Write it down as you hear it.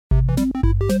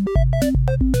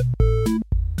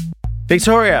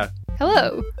Victoria,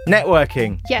 Hello.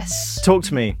 networking. Yes. Talk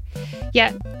to me.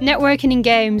 Yeah, networking in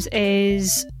games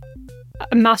is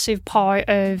a massive part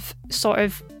of sort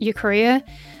of your career.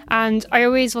 And I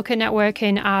always look at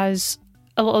networking as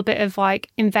a little bit of like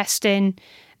investing.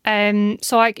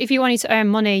 So like if you wanted to earn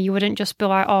money, you wouldn't just be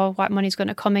like, oh, like money's going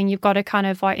to come in. You've got to kind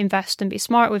of like invest and be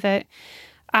smart with it.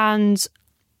 And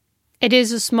it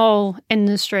is a small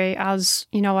industry, as,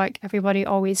 you know, like everybody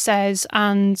always says.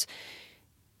 And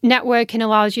networking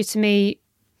allows you to meet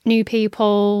new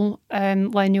people,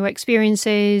 learn new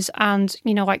experiences, and,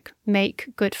 you know, like make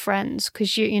good friends,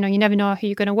 because you never know who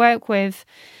you're going to work with.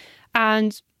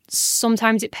 And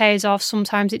sometimes it pays off,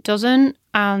 sometimes it doesn't,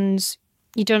 and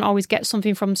you don't always get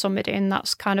something from somebody, and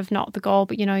that's kind of not the goal.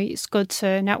 But, you know, it's good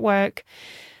to network.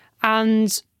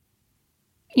 And,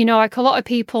 you know, like a lot of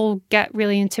people get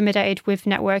really intimidated with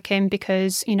networking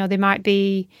because, you know, they might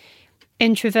be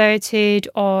introverted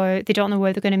or they don't know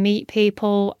where they're going to meet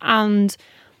people. And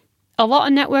a lot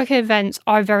of networking events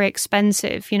are very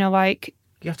expensive, you know, like...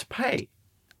 You have to pay?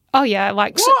 Oh, yeah.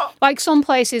 Like, like some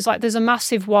places, like there's a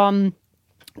massive one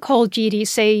called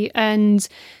GDC. And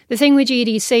the thing with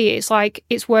GDC is like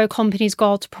it's where companies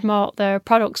go to promote their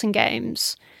products and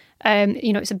games.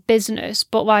 You know, it's a business,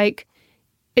 but like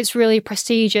it's really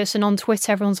prestigious. And on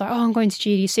Twitter, everyone's like, oh, I'm going to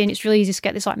GDC. And it's really easy to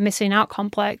get this like missing out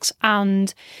complex.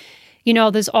 And, you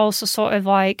know, there's also sort of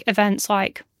like events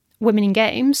like Women in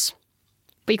Games,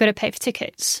 but you've got to pay for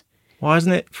tickets. Why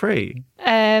isn't it free?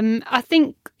 I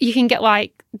think you can get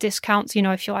like discounts, you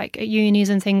know, if you're like at unis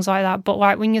and things like that. But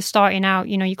like when you're starting out,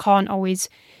 you know, you can't always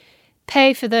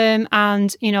pay for them.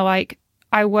 And, you know, like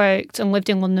I worked and lived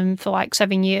in London for like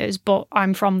 7 years, but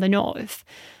I'm from the north.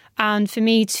 And for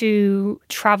me to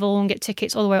travel and get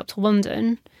tickets all the way up to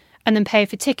London and then pay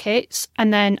for tickets,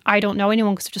 and then I don't know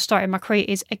anyone because I've just started my career,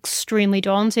 is extremely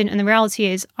daunting. And the reality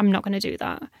is I'm not going to do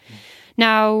that.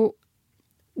 Now,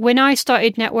 when I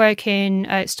started networking,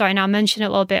 I mentioned it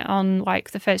a little bit on like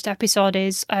the first episode,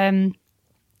 is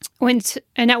went to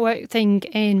a network thing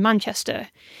in Manchester,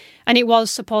 and it was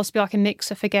supposed to be like a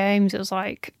mixer for games. It was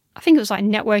like, I think it was like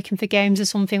networking for games or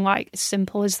something like as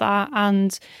simple as that.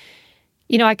 And,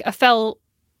 you know, I felt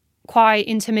quite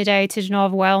intimidated and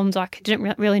overwhelmed. Like I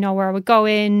didn't really know where I was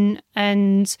going.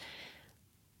 And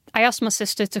I asked my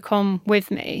sister to come with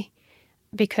me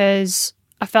because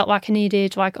I felt like I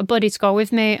needed like a buddy to go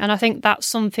with me. And I think that's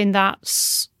something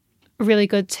that's a really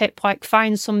good tip. Like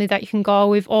find somebody that you can go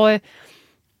with, or,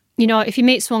 you know, if you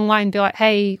meet someone online, be like,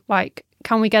 hey, like,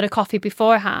 can we get a coffee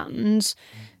beforehand?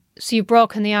 So you've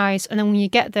broken the ice. And then when you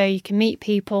get there, you can meet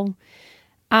people.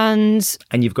 And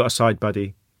you've got a side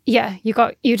buddy. Yeah,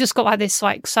 you just got like this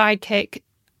like sidekick.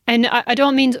 And I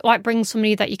don't mean to like bring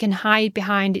somebody that you can hide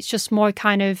behind. It's just more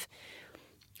kind of,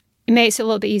 it makes it a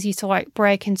little bit easier to like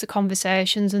break into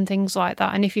conversations and things like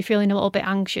that. And if you're feeling a little bit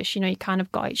anxious, you know, you kind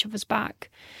of got each other's back.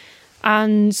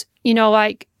 And, you know,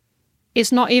 like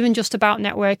it's not even just about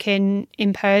networking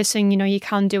in person, you know, you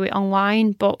can do it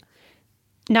online, but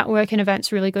networking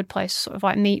events are a really good place to sort of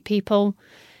like meet people.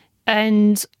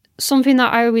 And something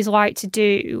that I always like to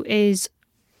do is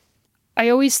I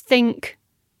always think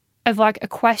of like a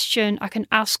question I can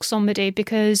ask somebody,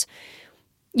 because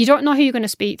you don't know who you're going to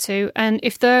speak to. And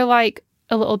if they're like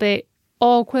a little bit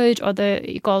awkward or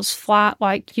it goes flat,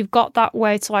 like you've got that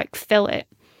way to like fill it.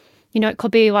 You know, it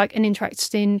could be like an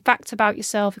interesting fact about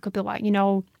yourself. It could be like, you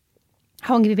know,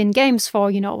 how long have you been in games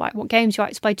for? You know, like what games you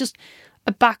like to play. Just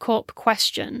a backup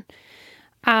question.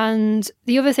 And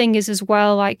the other thing is as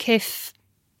well, like if,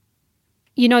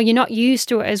 you know, you're not used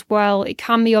to it as well, it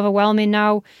can be overwhelming.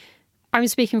 Now, I'm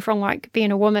speaking from like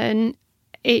being a woman.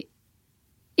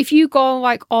 If you go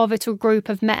like over to a group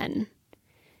of men,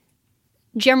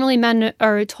 generally men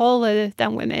are taller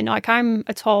than women. Like I'm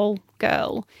a tall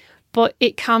girl, but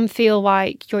it can feel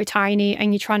like you're tiny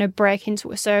and you're trying to break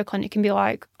into a circle, and it can be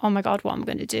like, oh my God, what am I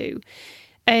going to do?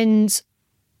 And,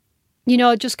 you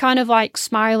know, just kind of like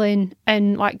smiling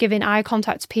and like giving eye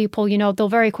contact to people, you know, they'll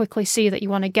very quickly see that you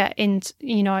want to get into,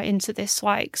 you know, into this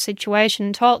like situation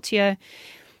and talk to you.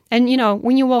 And, you know,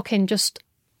 when you walk in, just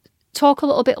talk a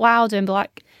little bit louder and be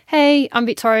like, hey, I'm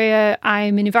Victoria,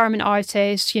 I'm an environment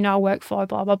artist, you know, I work for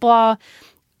blah, blah, blah.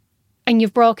 And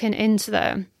you've broken into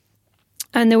them.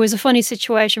 And there was a funny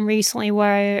situation recently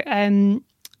where I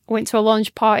went to a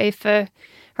launch party for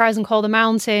Horizon Call the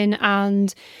Mountain,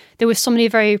 and there was somebody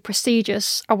very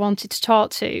prestigious I wanted to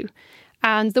talk to.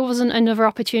 And there wasn't another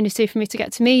opportunity for me to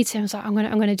get to meet him. I was like, I'm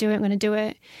going to do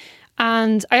it.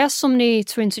 And I asked somebody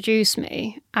to introduce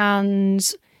me, and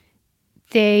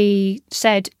they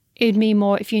said, it'd mean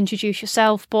more if you introduce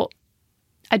yourself. But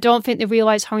I don't think they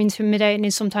realise how intimidating it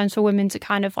is sometimes for women to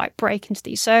kind of like break into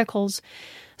these circles.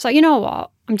 It's like, you know what?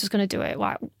 I'm just going to do it.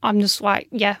 Like, I'm just like,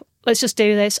 yeah, let's just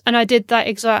do this. And I did that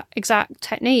exact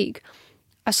technique.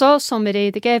 I saw somebody,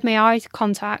 they gave me eye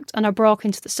contact, and I broke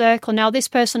into the circle. Now, this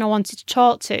person I wanted to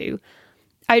talk to,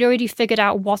 I'd already figured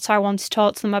out what I wanted to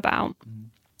talk to them about.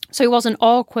 So it wasn't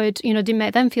awkward, you know, didn't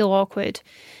make them feel awkward.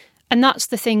 And that's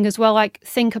the thing as well, like,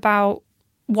 think about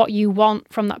what you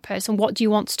want from that person. What do you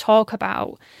want to talk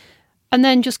about? And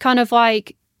then just kind of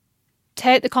like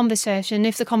take the conversation.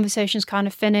 If the conversation's kind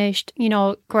of finished, you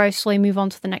know, gracefully move on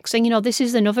to the next thing. You know, this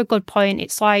is another good point.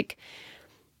 It's like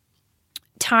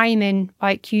timing.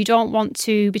 Like, you don't want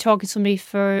to be talking to somebody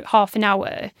for half an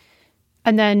hour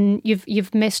and then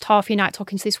you've missed half your night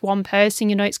talking to this one person.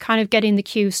 You know, it's kind of getting the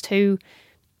cues to,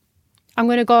 I'm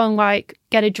going to go and like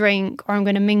get a drink, or I'm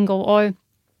going to mingle, or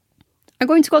I'm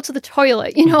going to go to the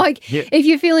toilet. You know, like if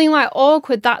you're feeling like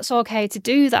awkward, that's okay to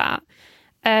do that.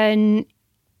 And,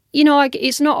 you know, like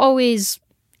it's not always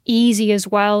easy as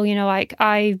well. You know, like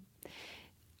I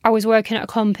was working at a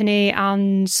company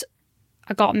and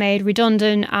I got made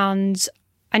redundant and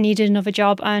I needed another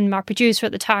job. And my producer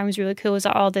at the time was really cool. He was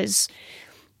like, oh, there's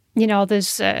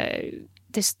this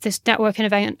networking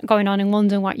event going on in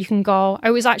London, like you can go.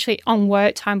 I was actually on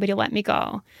work time, but he let me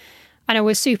go. And I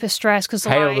was super stressed because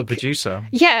Hail the producer.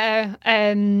 Yeah.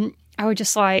 I was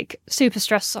just like super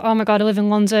stressed. Oh my God, I live in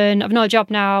London. I've no job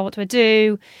now. What do I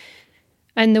do?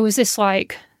 And there was this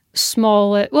like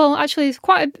small, well, actually it's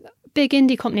quite a big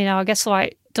indie company now, I guess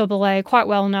like AA, quite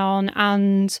well known.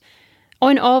 And I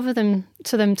went over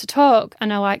to them to talk,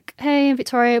 and I like, hey,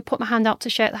 Victoria, put my hand out to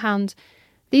shake the hand.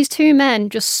 These two men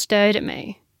just stared at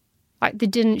me. Like, they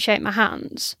didn't shake my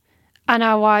hands. And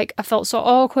I felt so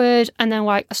awkward. And then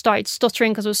like I started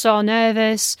stuttering because I was so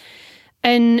nervous.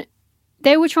 And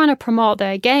they were trying to promote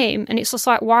their game. And it's just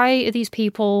like, why are these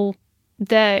people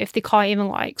there if they can't even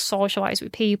like socialise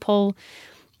with people?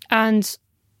 And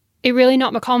it really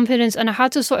knocked my confidence. And I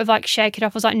had to sort of like shake it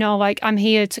off. I was like, no, like I'm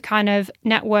here to kind of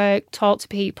network, talk to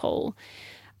people.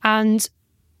 And,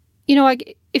 you know,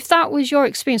 like if that was your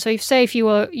experience, so if you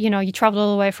were, you know, you travelled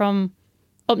all the way from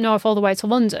up north all the way to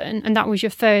London and that was your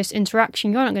first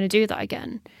interaction, you're not going to do that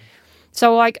again.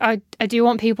 So like I do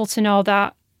want people to know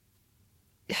that,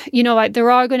 you know, like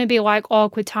there are going to be like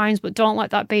awkward times, but don't let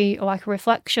that be like a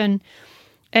reflection.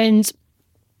 And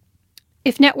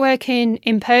if networking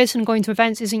in person, going to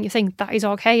events isn't your thing, that is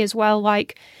okay as well.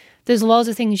 Like there's loads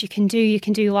of things you can do. You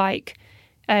can do like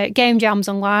game jams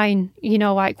online, you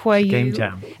know, like where Game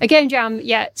jam. A game jam,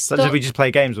 yeah. So we just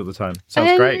play games all the time.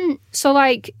 Sounds great. So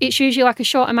like it's usually like a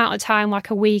short amount of time, like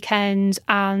a weekend,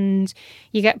 and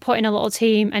you get put in a little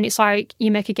team and it's like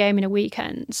you make a game in a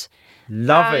weekend.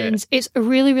 Love it. And it's a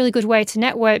really, really good way to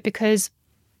network because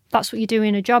that's what you do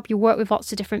in a job. You work with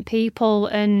lots of different people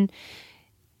and,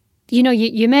 you know,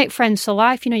 you make friends for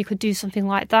life. You know, you could do something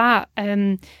like that.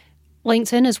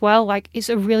 LinkedIn as well, like it's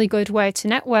a really good way to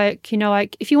network. You know,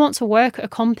 like if you want to work at a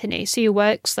company, see who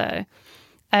works there.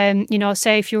 You know,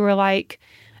 say if you were like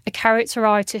a character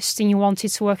artist and you wanted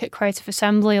to work at Creative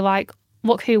Assembly, like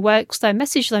look who works there,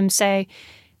 message them, say,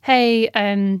 hey,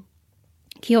 can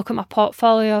you look at my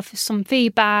portfolio for some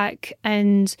feedback?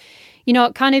 And, you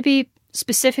know, kind of be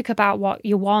specific about what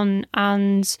you want.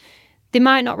 And they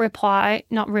might not reply,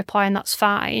 and that's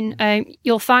fine.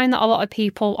 You'll find that a lot of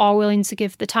people are willing to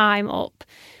give the time up,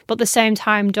 but at the same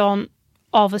time, don't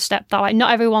overstep that. Like,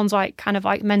 not everyone's like kind of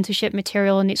like mentorship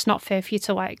material, and it's not fair for you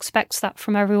to like expect that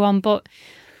from everyone. But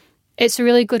it's a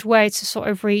really good way to sort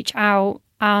of reach out,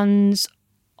 and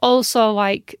also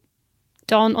like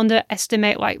don't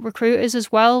underestimate like recruiters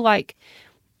as well. Like,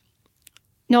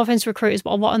 no offense to recruiters,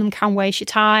 but a lot of them can waste your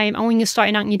time. And when you're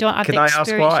starting out and you don't have the experience,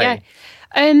 Can I ask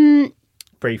why? Yeah.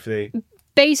 Briefly.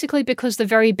 Basically because they're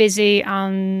very busy,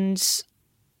 and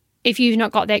if you've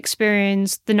not got the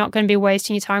experience, they're not going to be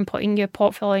wasting your time putting your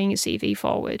portfolio and your CV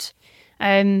forward.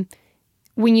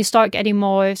 When you start getting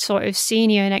more sort of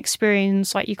senior and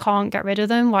experience, like you can't get rid of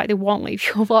them, like they won't leave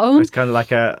you alone. It's kind of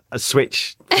like a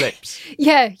switch flips.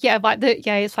 yeah,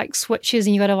 it's like switches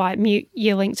and you got to like mute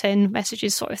your LinkedIn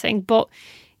messages sort of thing. But,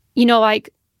 you know, like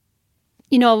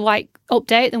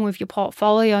update them with your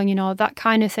portfolio and, you know, that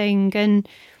kind of thing. And,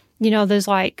 you know, there's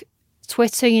like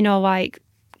Twitter, you know, like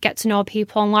get to know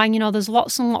people online, you know, there's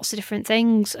lots and lots of different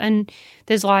things. And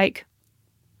there's like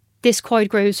Discord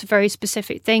groups for very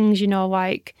specific things, you know,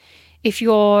 like if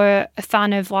you're a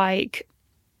fan of like,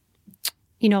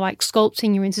 you know, like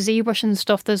sculpting, you're into ZBrush and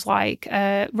stuff, there's like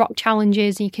rock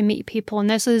challenges and you can meet people, and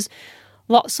there's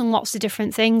lots and lots of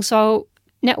different things. So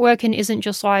networking isn't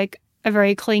just like a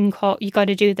very clean cut, you got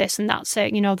to do this and that's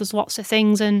it. You know, there's lots of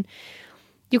things. And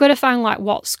you've got to find like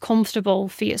what's comfortable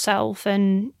for yourself,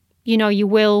 and you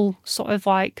will sort of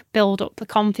like build up the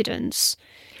confidence.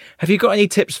 Have you got any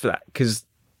tips for that? Because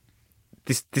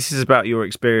this is about your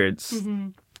experience,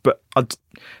 but I'm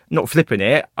not flipping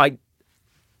it. I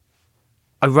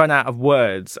run out of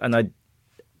words, and I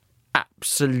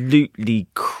absolutely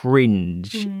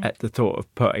cringe at the thought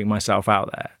of putting myself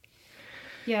out there.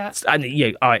 Yeah. And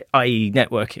i.e.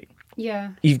 networking.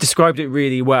 Yeah. You've described it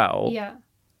really well. Yeah.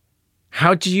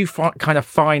 How do you kind of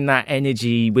find that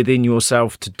energy within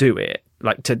yourself to do it?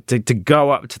 Like to go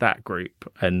up to that group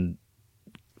and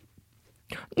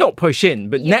not push in,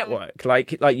 but network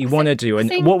like you want to do.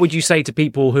 And what would you say to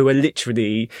people who are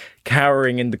literally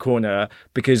cowering in the corner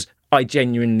because I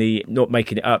genuinely, not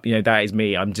making it up, that is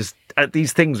me. I'm just at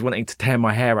these things wanting to tear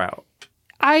my hair out.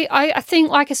 I think,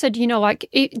 like I said,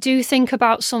 do think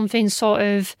about something sort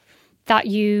of that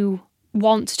you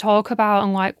want to talk about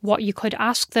and like what you could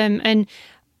ask them. And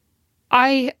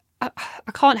I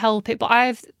can't help it, but I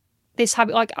have this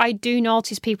habit, like I do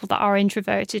notice people that are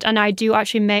introverted, and I do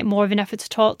actually make more of an effort to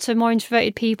talk to more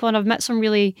introverted people. And I've met some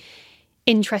really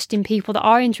interesting people that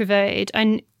are introverted.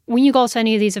 And when you go to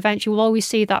any of these events, you will always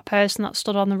see that person that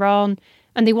stood on their own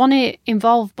and they want to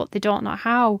involve, but they don't know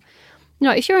how.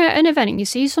 If you're at an event and you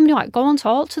see somebody, like, go and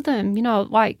talk to them,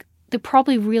 like they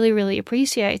probably really, really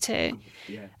appreciate it.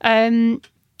 Yeah.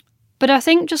 But I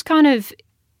think just kind of,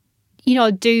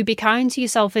 do be kind to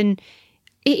yourself. And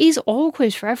it is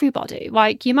awkward for everybody.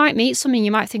 Like, you might meet someone,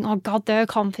 you might think, oh God, they're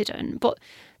confident, but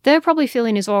they're probably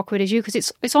feeling as awkward as you,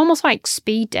 because it's almost like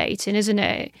speed dating, isn't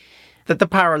it? The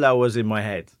parallel was in my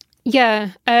head.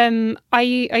 Yeah. I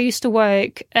used to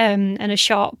work in a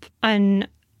shop, and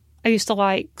I used to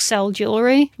like sell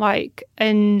jewelry,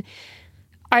 and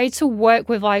I had to work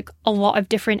with like a lot of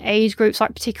different age groups,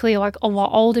 like particularly like a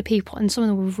lot older people, and some of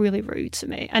them were really rude to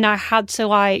me. And I had to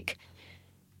like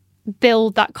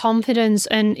build that confidence.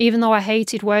 And even though I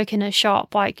hated working in a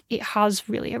shop, like it has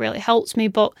really, really helped me.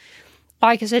 But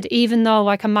like I said, even though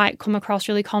like I might come across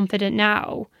really confident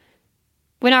now,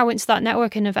 when I went to that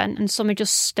networking event and someone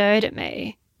just stared at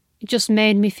me, it just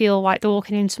made me feel like they're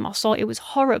walking into my soul. It was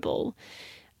horrible.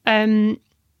 And,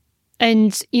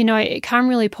 it can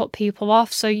really put people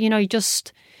off. So, you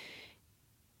just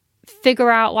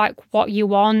figure out like what you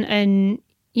want, and,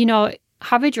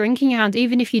 have a drink in your hand,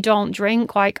 even if you don't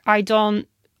drink. Like, I don't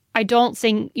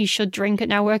think you should drink at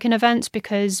networking events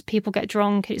because people get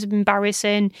drunk. It's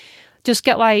embarrassing. Just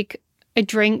get like a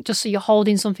drink just so you're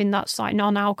holding something that's like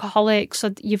non-alcoholic, so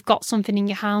that you've got something in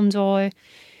your hand, or,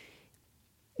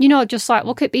 just like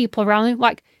look at people around you.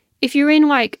 Like, if you're in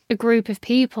like a group of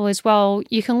people as well,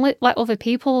 you can let other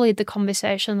people lead the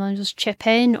conversation and just chip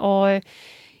in, or,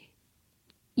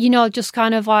 just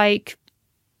kind of like,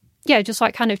 just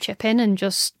like kind of chip in and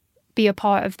just be a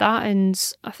part of that. And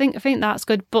I think that's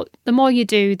good. But the more you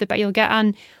do, the better you'll get.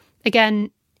 And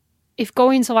again, if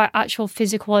going to like actual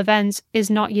physical events is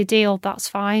not your deal, that's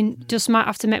fine. Just might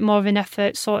have to make more of an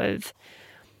effort sort of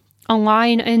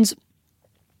online. And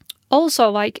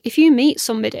also, like, if you meet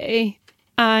somebody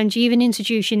and you even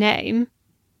introduce your name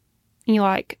and you're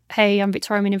like, hey, I'm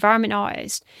Victoria, I'm an environment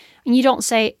artist, and you don't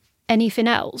say anything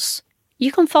else,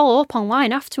 you can follow up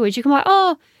online afterwards. You can be like,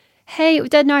 oh, hey, it was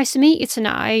dead nice to meet you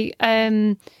tonight.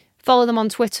 Follow them on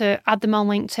Twitter, add them on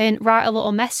LinkedIn, write a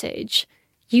little message.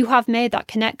 You have made that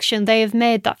connection. They have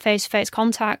made that face-to-face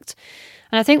contact.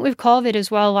 And I think with COVID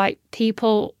as well, like,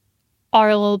 people are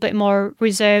a little bit more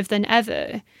reserved than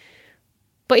ever.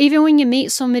 But even when you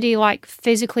meet somebody like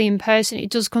physically in person, it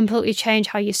does completely change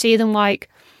how you see them. Like,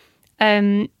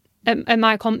 at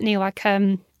my company, like,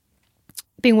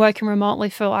 been working remotely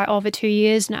for like over 2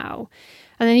 years now.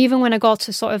 And then even when I go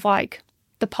to sort of like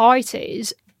the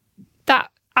parties, that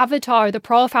avatar, the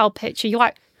profile picture, you're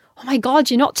like, oh my God,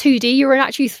 you're not 2D, you're an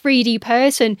actually 3D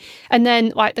person. And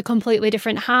then like the completely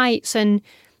different heights. And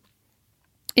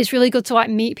it's really good to like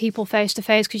meet people face to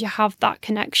face because you have that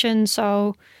connection.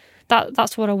 So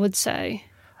that's what I would say.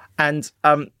 And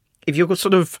if you're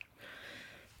sort of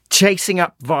chasing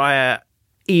up via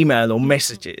email or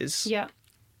messages, yeah,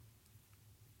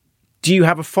 do you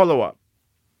have a follow-up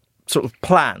sort of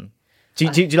plan? Do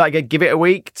you like give it a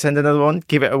week, send another one,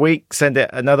 give it a week, send it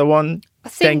another one,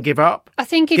 then give up? I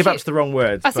think give up's the wrong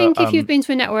word. I think if you've been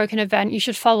to a networking event, you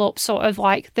should follow up sort of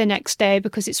like the next day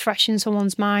because it's fresh in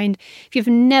someone's mind. If you've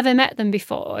never met them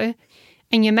before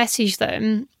and you message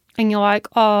them and you're like,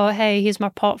 oh, hey, here's my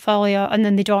portfolio, and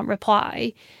then they don't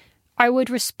reply, I would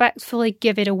respectfully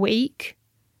give it a week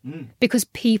because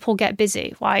people get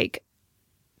busy. Like,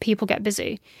 people get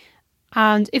busy.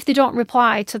 And if they don't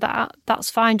reply to that, that's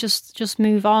fine. Just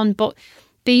move on. But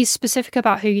be specific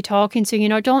about who you're talking to. You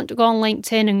know, don't go on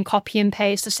LinkedIn and copy and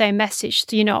paste the same message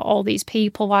to, you know, all these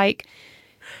people. Like,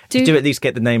 do at least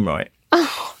get the name right.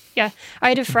 Yeah, I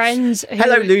had a friend who...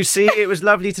 Hello, Lucy. It was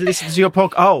lovely to listen to your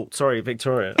podcast. Oh, sorry,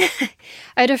 Victoria.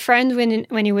 I had a friend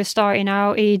when he was starting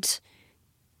out, he'd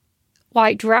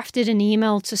like drafted an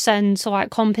email to send to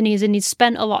like companies, and he'd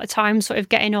spent a lot of time sort of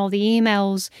getting all the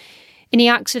emails, and he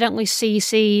accidentally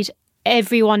CC'd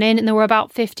everyone in, and there were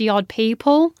about 50 odd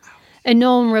people, and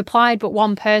no one replied, but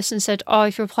one person said, oh,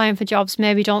 if you're applying for jobs,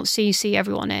 maybe don't CC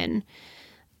everyone in.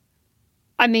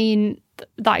 I mean,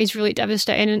 that is really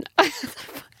devastating. And I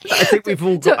think we've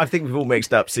all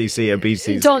mixed up CC and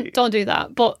BCC. Don't do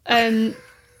that. But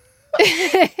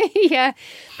yeah.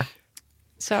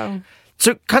 So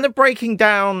kind of breaking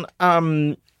down,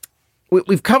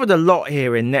 we've covered a lot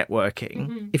here in networking.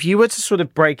 Mm-hmm. If you were to sort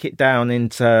of break it down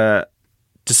into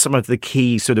some of the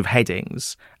key sort of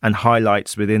headings and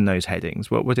highlights within those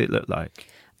headings, what would it look like?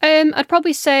 I'd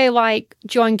probably say like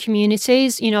join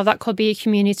communities. You know, that could be a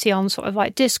community on sort of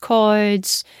like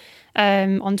Discords,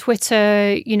 on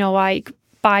Twitter, you know, like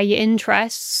by your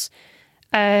interests.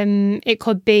 It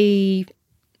could be,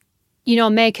 you know,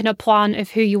 making a plan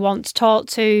of who you want to talk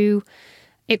to.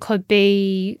 It could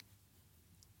be,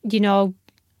 you know,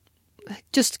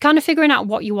 just kind of figuring out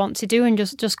what you want to do and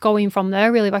just going from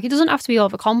there, really. Like, it doesn't have to be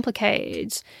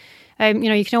overcomplicated. You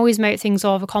know, you can always make things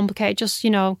overcomplicated. Just,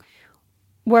 you know,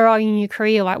 where are you in your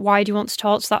career? Like, why do you want to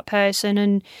talk to that person?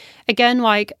 And again,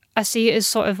 like, I see it as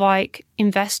sort of like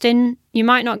investing. You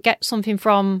might not get something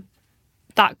from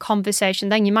that conversation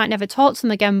then. You might never talk to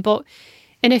them again, but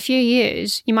in a few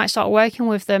years, you might start working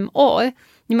with them, or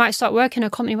you might start working at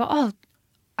a company where, oh,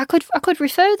 I could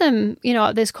refer them, you know,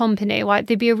 at this company. Like,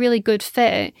 they'd be a really good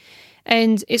fit.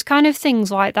 And it's kind of things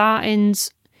like that. And,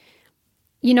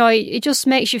 you know, it just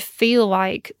makes you feel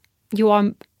like you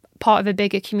are part of a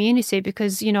bigger community,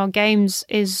 because, you know, games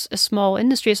is a small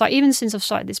industry. It's like, even since I've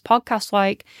started this podcast,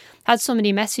 like, I had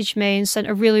somebody message me and sent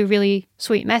a really, really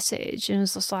sweet message, and it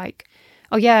was just like,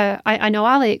 oh yeah, I know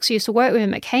Alex, I used to work with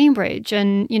him at Cambridge,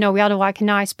 and, you know, we had a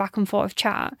nice back and forth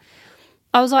chat.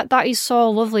 I was like, that is so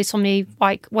lovely. Somebody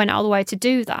like went out of the way to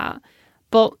do that.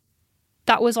 But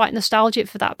that was like nostalgic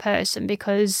for that person,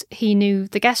 because he knew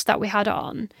the guest that we had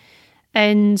on.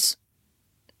 And,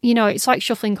 you know, it's like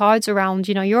shuffling cards around.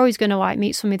 You know, you're always going to like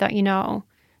meet somebody that you know.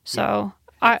 So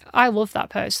yeah. I love that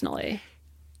personally.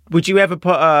 Would you ever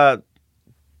put a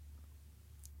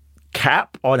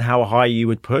cap on how high you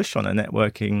would push on a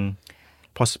networking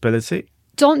possibility?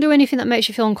 Don't do anything that makes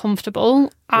you feel uncomfortable.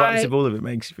 What happens if all of it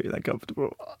makes you feel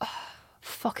uncomfortable?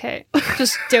 Fuck it.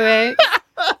 Just do it.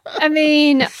 I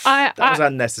mean, that was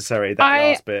unnecessary, that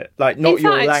last bit. Like, not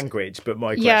your language, but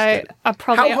my question. Yeah,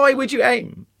 How high would you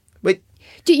aim?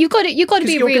 You got to be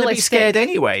realistic. You're going to be scared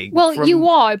anyway. Well, you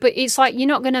are, but it's like, you're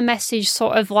not going to message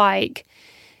sort of like,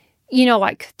 you know,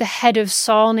 like the head of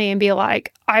Sony and be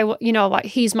like, you know, like,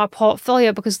 he's my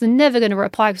portfolio, because they're never going to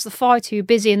reply because they're far too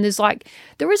busy. And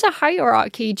there is a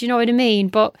hierarchy. Do you know what I mean?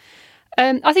 But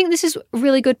I think this is a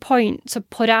really good point to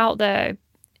put out there,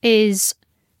 is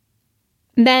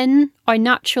men are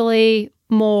naturally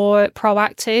more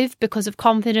proactive because of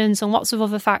confidence and lots of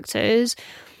other factors.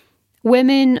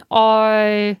 Women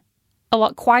are a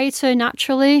lot quieter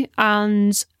naturally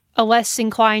and are less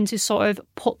inclined to sort of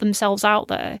put themselves out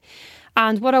there.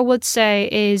 And what I would say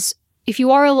is, if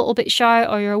you are a little bit shy,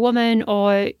 or you're a woman,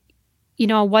 or, you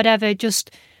know, whatever,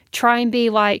 just try and be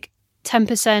like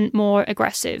 10% more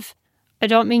aggressive. I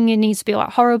don't mean you need to be like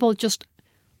horrible, just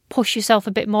push yourself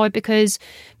a bit more, because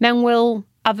men will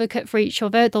advocate for each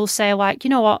other. They'll say like, you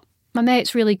know what, my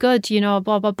mate's really good, you know,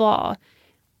 blah, blah, blah.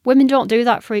 Women don't do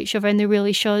that for each other, and they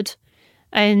really should.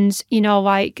 And, you know,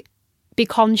 like, be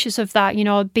conscious of that, you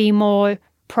know, be more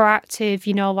proactive,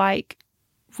 you know, like,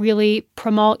 really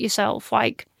promote yourself.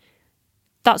 Like,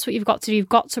 that's what you've got to do. You've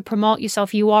got to promote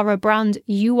yourself. You are a brand.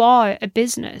 You are a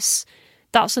business.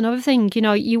 That's another thing. You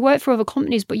know, you work for other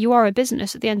companies, but you are a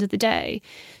business at the end of the day.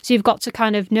 So you've got to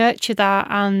kind of nurture that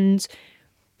and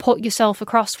put yourself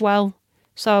across well.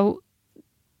 So,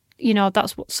 you know,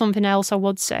 that's something else I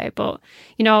would say. But,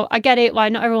 you know, I get it.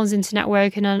 Like, not everyone's into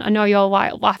networking, and I know you're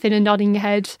like laughing and nodding your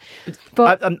head.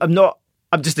 But I'm not.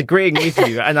 I'm just agreeing with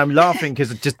you, and I'm laughing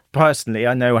because just personally,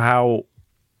 I know how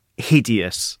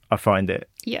hideous I find it.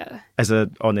 Yeah. As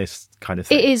an honest kind of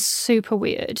thing. It is super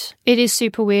weird. It is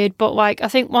super weird. But like, I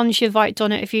think once you've like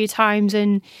done it a few times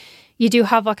and you do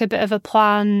have like a bit of a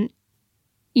plan,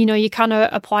 you know, you kind of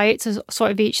apply it to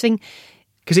sort of each thing.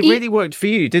 Because it really worked for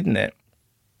you, didn't it?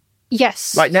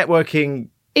 Yes. Like, networking.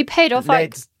 It paid off.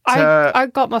 Like, I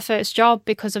got my first job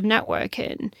because of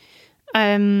networking.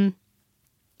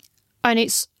 And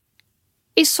it's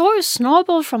sort of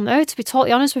snowballed from there, to be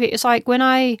totally honest with you. It's like when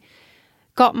I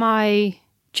got my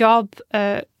job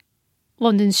at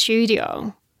London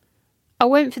Studio, I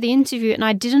went for the interview and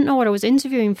I didn't know what I was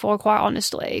interviewing for, quite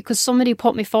honestly, because somebody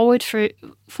put me forward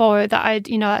for that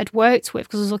I'd worked with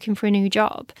because I was looking for a new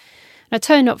job. And I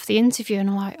turned up for the interview and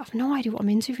I'm like, I've no idea what I'm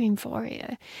interviewing for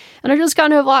here. And I just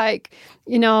kind of like,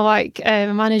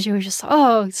 my manager was just like,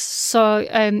 oh, so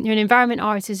you're an environment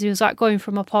artist. He was like going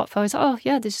through my portfolio. I was like, oh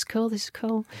yeah, this is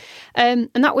cool. And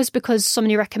that was because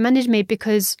somebody recommended me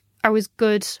because I was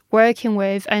good working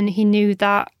with, and he knew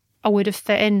that I would have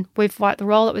fit in with like the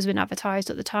role that was being advertised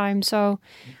at the time. So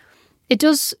it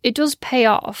does pay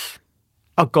off.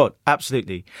 Oh God,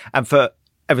 absolutely. And for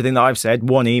everything that I've said,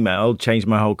 one email changed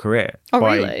my whole career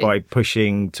by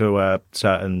pushing to a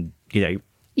certain,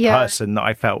 person that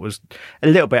I felt was a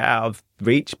little bit out of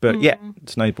reach, but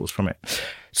snowballs from it.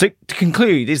 So to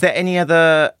conclude, is there any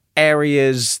other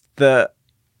areas that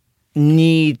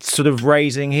need sort of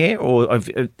raising here, or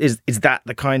is that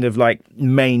the kind of like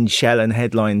main shell and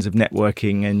headlines of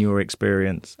networking and your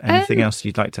experience? Anything else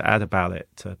you'd like to add about it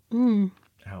to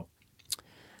help?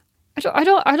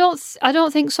 I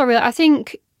don't think so, really. I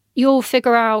think you'll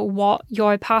figure out what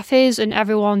your path is, and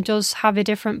everyone does have a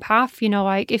different path.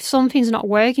 Like if something's not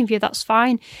working for you, that's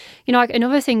fine. Like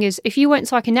another thing is if you went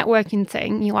to like a networking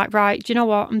thing, you're like, right, do you know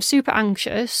what? I'm super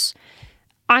anxious.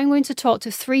 I'm going to talk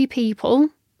to 3 people.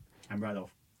 And run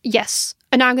off. Yes.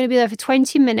 And I'm going to be there for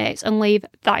 20 minutes and leave.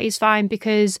 That is fine,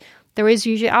 because there is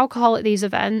usually alcohol at these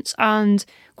events. And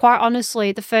quite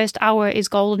honestly, the first hour is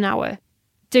golden hour.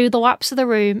 Do the laps of the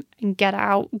room and get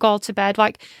out, go to bed.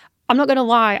 Like, I'm not going to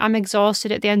lie, I'm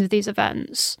exhausted at the end of these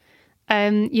events.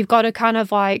 You've got to kind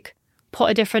of like put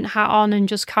a different hat on and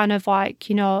just kind of like,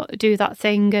 do that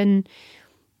thing. And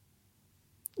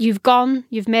you've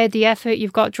made the effort,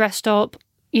 you've got dressed up,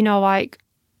 like,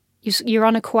 you're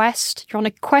on a quest. You're on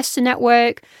a quest to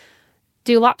network,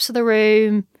 do laps of the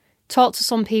room, talk to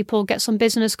some people, get some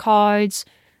business cards,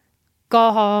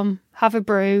 go home, have a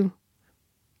brew,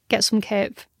 get some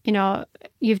kip.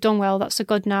 You've done well. That's a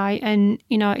good night. And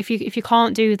if you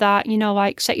can't do that,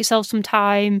 like set yourself some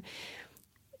time,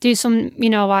 do some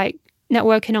like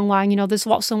networking online. There's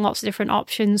lots and lots of different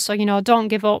options. So don't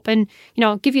give up, and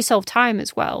give yourself time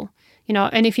as well.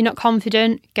 And if you're not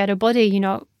confident, get a buddy.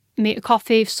 Meet a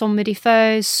coffee with somebody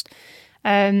first.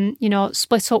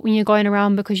 Split up when you're going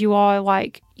around, because you are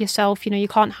like yourself. You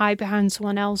can't hide behind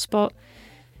someone else, but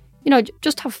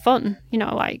just have fun.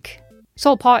 Like it's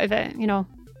all part of it.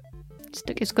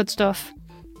 It's good stuff.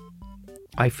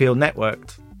 I feel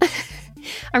networked.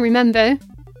 And remember,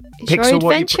 it's your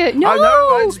adventure. No, I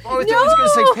know. I was going to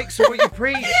say, pixel what you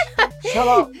preach. Shut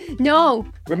up. No.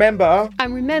 Remember,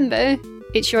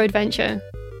 it's your adventure.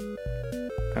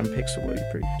 And pixel what you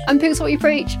preach. And pixel what you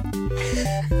preach.